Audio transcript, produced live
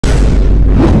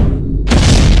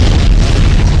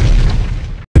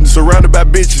surrounded by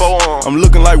bitches. I'm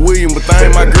looking like William, but they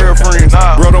ain't my girlfriends.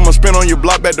 Bro, I'ma spin on your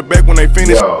block back to back when they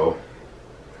finish. Yo,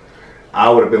 I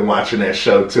would have been watching that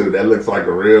show too. That looks like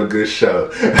a real good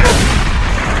show.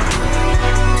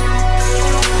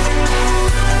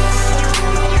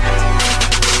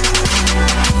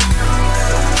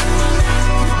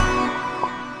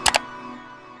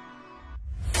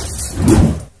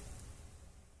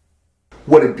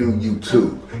 What it do,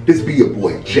 YouTube? This be your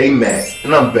boy Mack,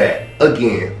 and I'm back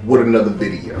again with another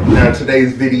video. Now in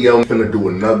today's video, I'm gonna do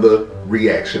another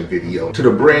reaction video to the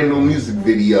brand new music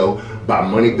video by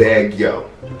Moneybagg. Yo,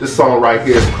 this song right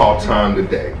here is called Time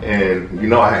Today, and you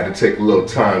know I had to take a little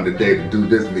time today to do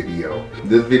this video.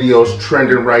 This video is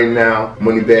trending right now.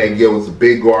 Moneybagg Yo is a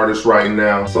big artist right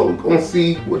now, so we're gonna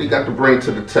see what he got to bring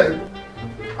to the table.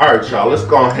 Alright y'all, let's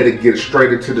go ahead and get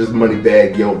straight into this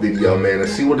Moneybagg Yo video, man, and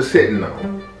see what it's hitting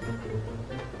on.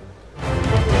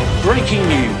 Breaking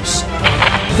news.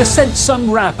 The Said Some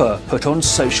rapper put on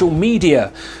social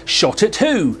media. Shot at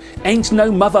who? Ain't no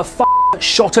motherfucker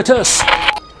shot at us.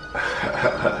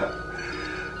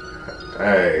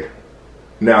 Hey,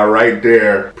 now right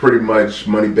there, pretty much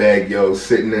Moneybagg Yo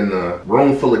sitting in a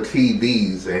room full of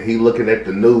TVs and he looking at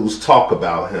the news talk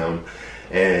about him,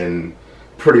 and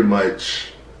pretty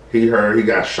much he heard he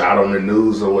got shot on the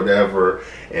news or whatever,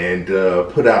 and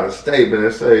put out a statement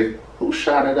and say, who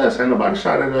shot at us? Ain't nobody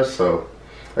shot at us. So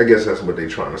I guess that's what they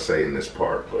trying to say in this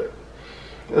part, but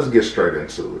let's get straight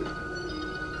into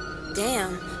it.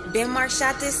 Damn, Ben Mark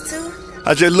shot this too?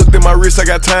 I just looked at my wrist, I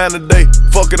got time today.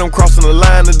 Fuck it, I'm crossing the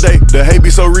line today. The hate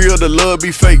be so real, the love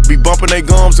be fake. Be bumping they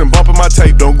gums and bumping my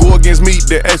tape. Don't go against me,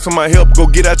 they ask for my help. Go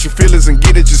get out your feelings and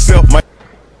get it yourself.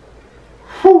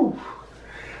 Whew.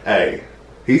 Hey,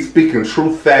 he's speaking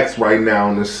true facts right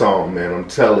now in this song, man. I'm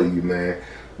telling you, man.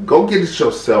 Go get it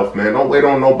yourself, man. Don't wait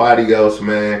on nobody else,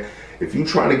 man. If you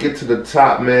trying to get to the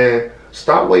top, man,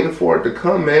 stop waiting for it to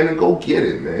come, man, and go get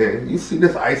it, man. You see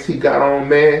this ice he got on,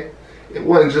 man? It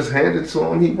wasn't just handed to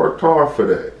him. He worked hard for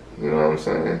that. You know what I'm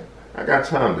saying? I got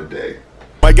time today.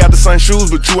 I got the same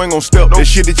shoes, but you ain't gon' step. That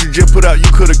shit that you just put out,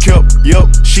 you could've kept. Yup,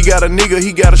 she got a nigga,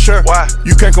 he got a shirt. Why?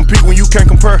 You can't compete when you can't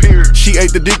compare. She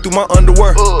ate the dick through my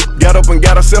underwear. Got up and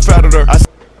got herself out of there.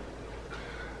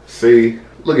 See,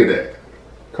 look at that.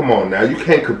 Come on now, you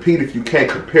can't compete if you can't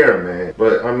compare, man.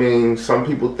 But I mean, some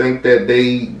people think that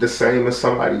they the same as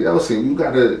somebody else, and you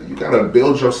gotta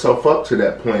build yourself up to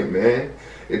that point, man.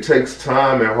 It takes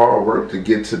time and hard work to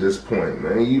get to this point,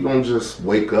 man. You don't just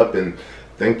wake up and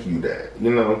think you that,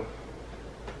 you know.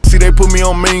 See, they put me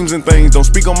on memes and things. Don't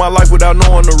speak on my life without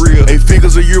knowing the real. 8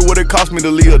 figures a year, what it cost me to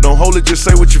live. Don't hold it, just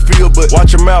say what you feel. But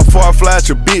watch your mouth before I fly at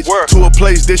your bitch. To a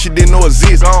place that she didn't know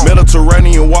exists.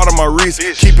 Mediterranean water my wrist.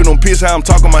 Keeping on piss how I'm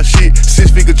talking my shit.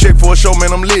 6-figure check for a show,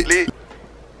 man, I'm lit.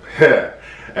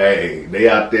 Hey, they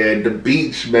out there at the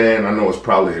beach, man. I know it's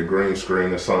probably a green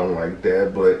screen or something like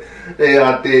that, but they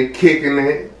out there kicking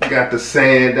it. Got the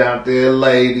sand out there,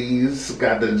 ladies.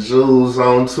 Got the jewels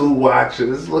on, 2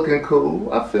 watches. Looking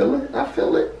cool. I feel it. I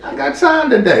feel it. I got time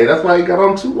today. That's why he got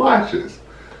on 2 watches.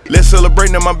 Let's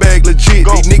celebrate, now my bag legit.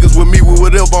 These niggas with me with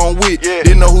whatever I'm with.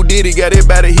 Didn't know who did it, got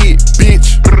everybody hit.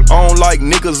 Bitch, I don't like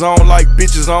niggas, I don't like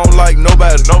bitches, I don't like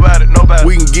nobody.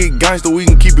 We can get gangster, we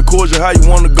can keep it cordial, how you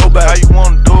wanna go back. How you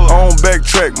wanna do it? I don't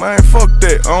backtrack, man, fuck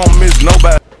that, I don't miss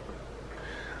nobody.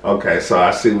 Okay, so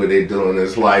I see what they doing.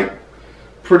 It's like,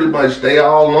 pretty much they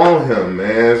all on him,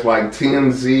 man. It's like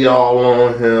TMZ all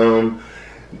on him.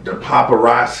 The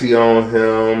paparazzi on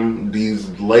him.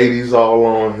 These ladies all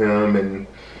on him, and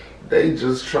they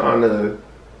just trying to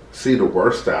see the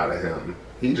worst out of him.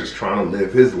 He just trying to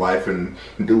live his life and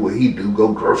do what he do,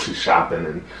 go grocery shopping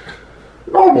and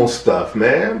normal stuff,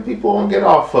 man. People don't get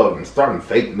off of him, starting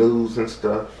fake news and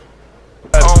stuff.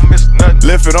 I don't miss nothing.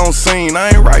 Left it on scene, I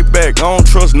ain't right back, I don't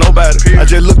trust nobody. I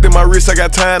just looked at my wrist, I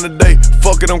got time today.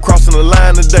 Fuck it, I'm crossing the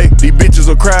line today. These bitches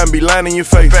will cry and be lying in your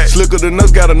face. Slicker than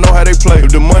us, gotta know how they play.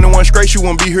 If the money wasn't straight, she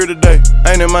wouldn't be here today.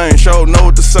 Ain't that man, sure know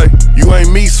what to say. You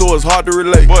ain't me, so it's hard to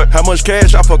relate. How much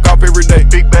cash I fuck off every day?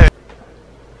 Big bag.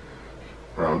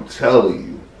 I'm telling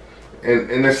you.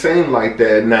 And it seems like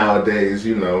that nowadays,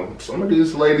 you know. Some of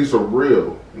these ladies are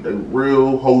real. They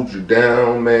real, hold you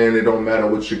down, man. It don't matter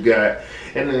what you got.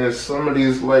 And then some of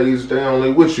these ladies, they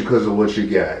only with you because of what you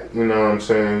got. You know what I'm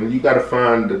saying? You got to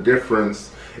find the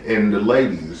difference in the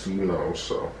ladies, you know,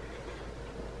 so.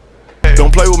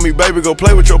 Don't play with me, baby, go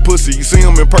play with your pussy. You see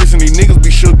them in person, these niggas be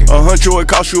shookin'. $100, it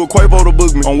cost you a Quavo to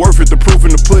book me. I'm worth it, the proof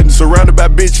in the pudding, surrounded by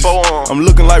bitches. I'm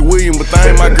looking like William, but they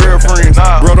ain't my girlfriends.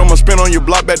 Bro, I'ma spin on your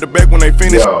block back to back when they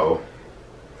finish. Yo,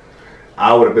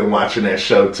 I would have been watching that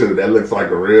show too. That looks like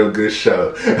a real good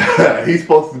show. He's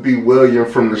supposed to be William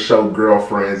from the show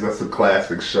Girlfriends. That's a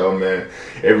classic show, man.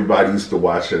 Everybody used to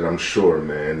watch it, I'm sure,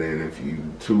 man. And if you're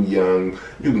too young,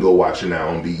 you can go watch it now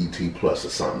on BET Plus or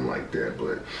something like that.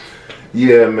 But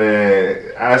yeah,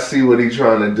 man, I see what he's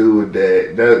trying to do with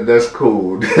that. That's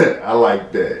cool. I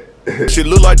like that. Shit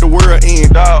look like the world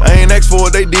end. I ain't asked for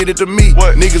it, they did it to me.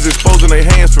 What? Niggas exposing their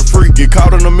hands for free. Get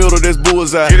caught in the middle, that's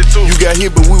bullseye. You got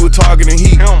hit, but we were targeting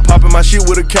heat. Popping my shit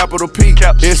with a capital P.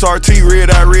 SRT,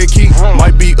 red eye, red key.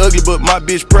 Might be ugly, but my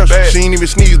bitch pressure. She ain't even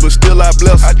sneeze, but still I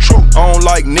bless her. I don't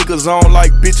like niggas, I don't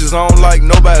like bitches, I don't like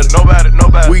nobody.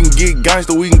 We can get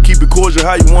gangster, we can keep it cordial.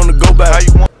 How you wanna go back?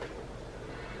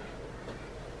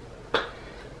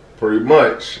 Pretty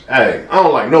much. Hey, I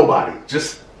don't like nobody.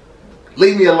 Just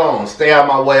leave me alone. Stay out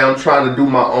my way. I'm trying to do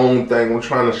my own thing. I'm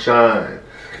trying to shine.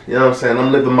 You know what I'm saying?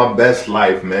 I'm living my best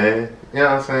life, man. You know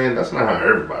what I'm saying? That's not how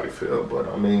everybody feel, but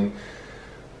I mean,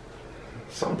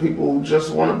 some people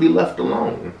just want to be left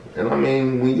alone. And I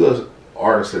mean, when you're an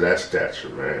artist of that stature,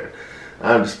 man,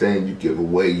 I understand you give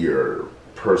away your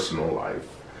personal life.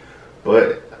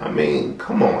 But I mean,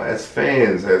 come on, as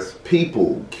fans, as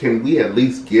people, can we at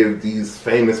least give these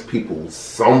famous people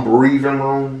some breathing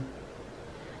room?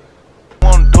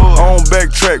 I don't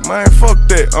backtrack, man, fuck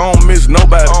that. I don't miss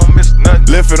nobody. I don't miss nothing.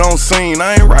 Left it on scene,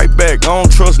 I ain't right back. I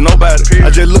don't trust nobody. I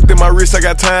just looked at my wrist, I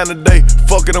got time today.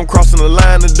 Fuck it, I'm crossing the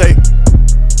line today.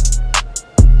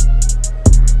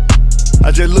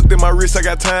 I just looked at my wrist, I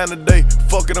got time today.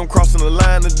 Fuck it, I'm crossing the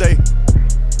line today.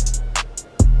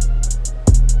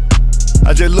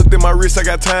 I just looked at my wrist, I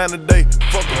got time today.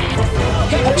 Fuck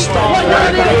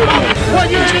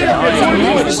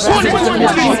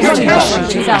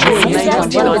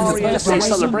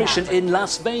celebration in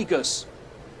Las Vegas.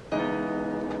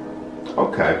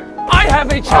 Okay. I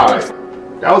have a challenge.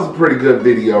 Right. That was a pretty good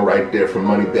video right there from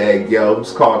Moneybagg, yo.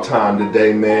 It's called Time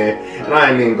Today, man. And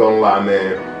I ain't even gonna lie,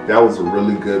 man. That was a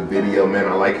really good video, man.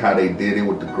 I like how they did it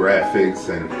with the graphics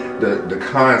and the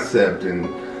concept, and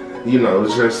you know,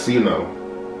 it's just, you know,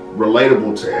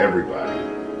 relatable to everybody.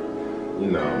 You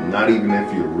know, not even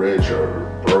if you're rich or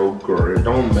broke, or it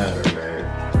don't matter,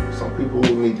 man. Some people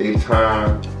need their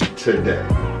time today.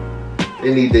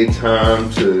 They need their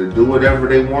time to do whatever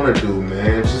they want to do,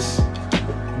 man. Just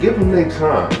give them their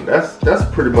time. That's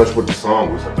pretty much what the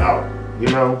song was about, you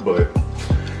know. But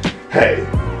hey,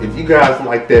 if you guys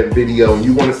like that video and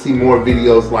you want to see more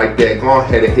videos like that, go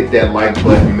ahead and hit that like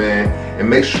button, man. And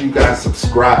make sure you guys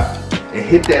subscribe and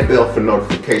hit that bell for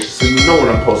notifications so you know when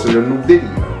I'm posting a new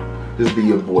video. This be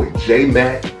your boy J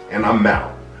Mack, and I'm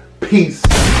out. Peace.